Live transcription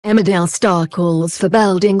Emmerdale star calls for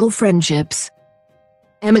Belle Dingle friendships.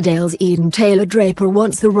 Emmerdale's Eden Taylor-Draper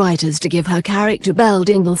wants the writers to give her character Belle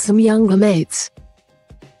Dingle some younger mates.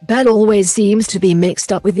 Belle always seems to be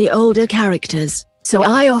mixed up with the older characters, so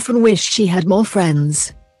I often wish she had more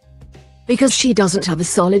friends. Because she doesn't have a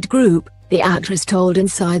solid group, the actress told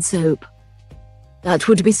Inside Soap. That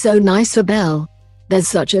would be so nice for Belle. There's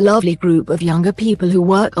such a lovely group of younger people who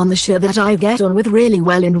work on the show that I get on with really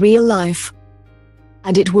well in real life.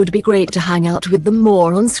 And it would be great to hang out with them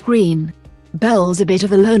more on screen. Belle's a bit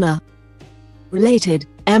of a loner. Related,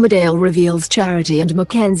 Emmerdale reveals Charity and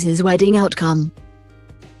Mackenzie's wedding outcome.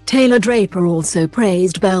 Taylor-Draper also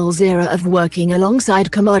praised Belle's era of working alongside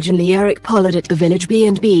curmudgeonly Eric Pollard at the Village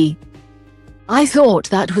B&B. "I thought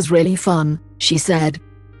that was really fun," she said.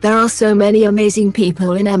 "There are so many amazing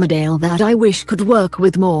people in Emmerdale that I wish could work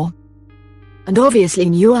with more. And obviously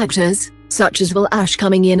new actors, such as Will Ash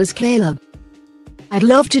coming in as Caleb. I'd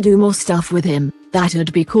love to do more stuff with him,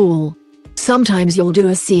 that'd be cool. Sometimes you'll do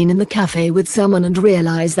a scene in the cafe with someone and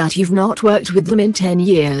realize that you've not worked with them in 10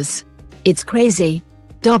 years. It's crazy."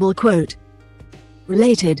 Double quote.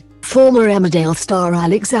 Related, former Emmerdale star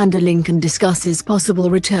Alexander Lincoln discusses possible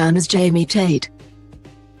return as Jamie Tate.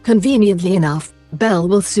 Conveniently enough, Belle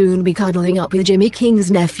will soon be cuddling up with Jimmy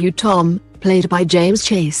King's nephew Tom, played by James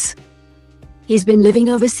Chase. He's been living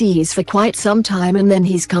overseas for quite some time and then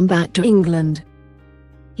he's come back to England.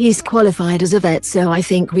 He's qualified as a vet, so I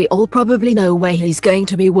think we all probably know where he's going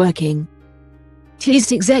to be working,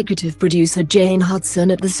 teased executive producer Jane Hudson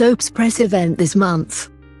at the soap's press event this month.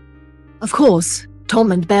 Of course,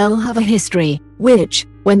 Tom and Belle have a history, which,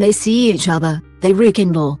 when they see each other, they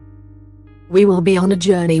rekindle. "We will be on a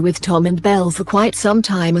journey with Tom and Belle for quite some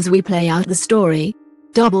time as we play out the story."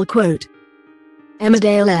 Double quote.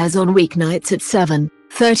 Emmerdale airs on weeknights at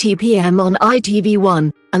 7:30 p.m. on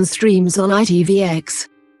ITV1, and streams on ITVX.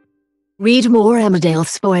 Read more Emmerdale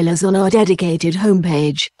spoilers on our dedicated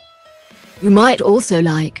homepage. You might also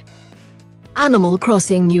like: Animal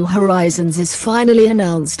Crossing New Horizons is finally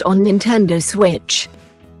announced on Nintendo Switch.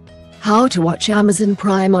 How to watch Amazon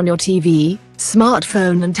Prime on your TV,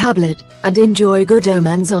 smartphone and tablet, and enjoy Good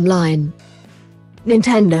Omens online.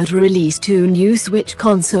 Nintendo to release 2 new Switch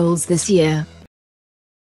consoles this year.